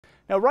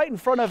Now, right in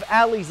front of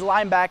Alley's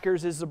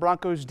linebackers is the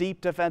Broncos' deep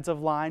defensive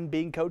line,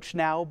 being coached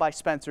now by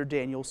Spencer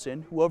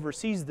Danielson, who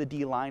oversees the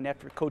D-line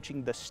after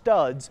coaching the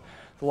Studs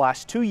the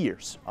last 2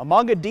 years.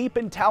 Among a deep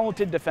and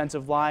talented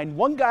defensive line,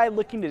 one guy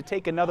looking to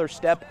take another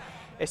step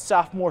is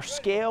Sophomore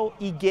Scale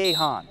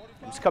Igeighon.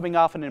 He's coming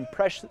off an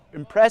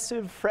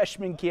impressive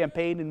freshman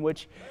campaign in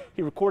which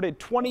he recorded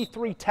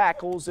 23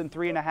 tackles and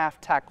 3.5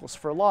 tackles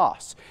for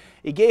loss.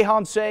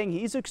 Igeighon saying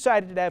he's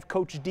excited to have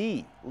Coach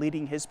D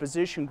leading his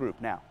position group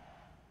now.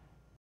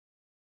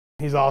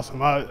 He's awesome.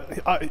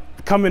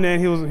 Coming in,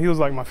 he was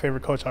like my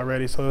favorite coach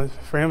already. So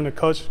for him to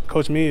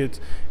coach me,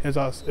 it's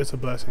a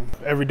blessing.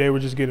 Every day we're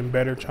just getting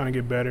better, trying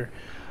to get better,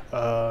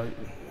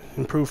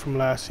 improve from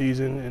last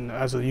season, and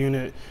as a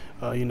unit,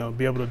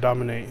 be able to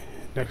dominate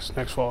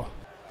next fall.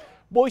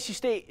 Boise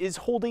State is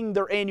holding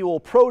their annual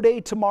Pro Day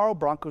tomorrow.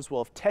 Broncos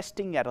will have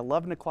testing at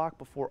 11 o'clock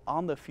before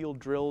on-the-field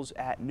drills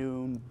at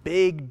noon.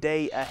 Big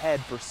day ahead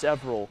for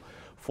several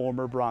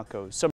former Broncos.